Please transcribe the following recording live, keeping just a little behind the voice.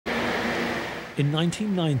In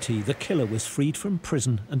 1990, the killer was freed from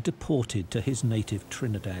prison and deported to his native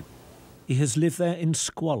Trinidad. He has lived there in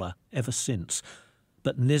squalor ever since.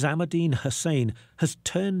 But Nizamodeen Hosein has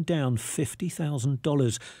turned down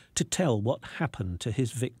 $50,000 to tell what happened to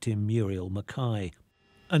his victim Muriel McKay,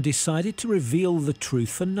 and decided to reveal the truth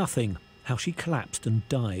for nothing, how she collapsed and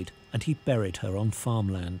died, and he buried her on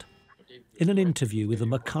farmland. In an interview with the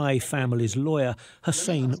McKay family's lawyer,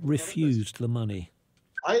 Hosein refused the money.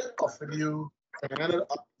 I offered you, and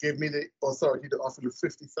gave me the authority to offer you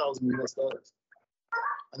 $50,000 US,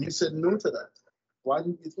 and you said no to that. Why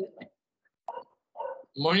didn't you take that?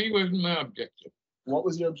 Money wasn't my objective. What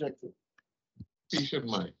was your objective? Peace of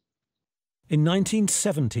mind. In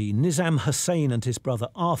 1970, Nizam Hosein and his brother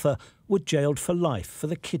Arthur were jailed for life for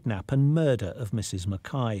the kidnap and murder of Mrs.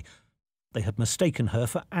 McKay. They had mistaken her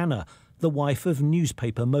for Anna, the wife of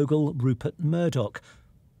newspaper mogul Rupert Murdoch.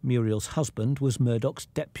 Muriel's husband was Murdoch's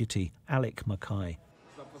deputy, Alec McKay.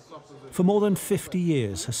 For more than 50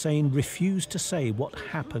 years, Hosein refused to say what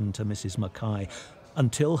happened to Mrs. McKay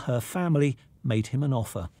until her family made him an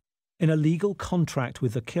offer. In a legal contract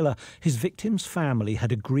with the killer, his victim's family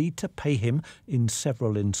had agreed to pay him, in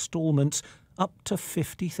several instalments, up to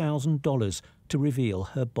 $50,000 to reveal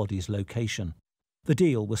her body's location. The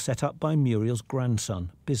deal was set up by Muriel's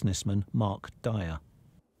grandson, businessman Mark Dyer.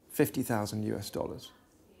 $50,000 US.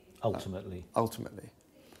 Ultimately.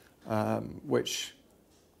 Which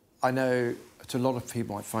I know to a lot of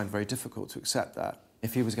people might find very difficult to accept that.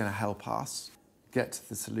 If he was going to help us get to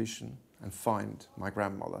the solution and find my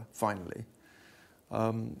grandmother, finally,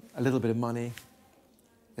 a little bit of money,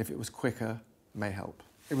 if it was quicker, may help.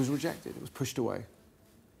 It was rejected, it was pushed away.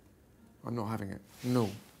 I'm not having it, no.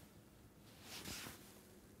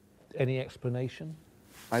 Any explanation?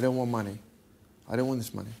 I don't want money. I don't want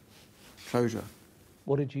this money. Closure.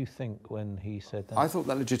 What did you think when he said that? I thought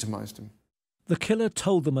that legitimised him. The killer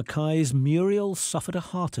told the McKays Muriel suffered a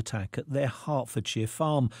heart attack at their Hertfordshire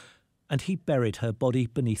farm, and he buried her body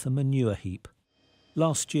beneath a manure heap.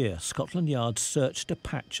 Last year, Scotland Yard searched a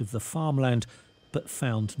patch of the farmland, but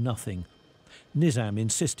found nothing. Nizam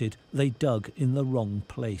insisted they dug in the wrong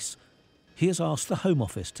place. He has asked the Home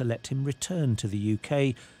Office to let him return to the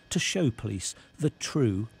UK to show police the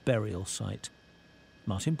true burial site.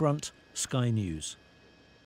 Martin Brunt, Sky News.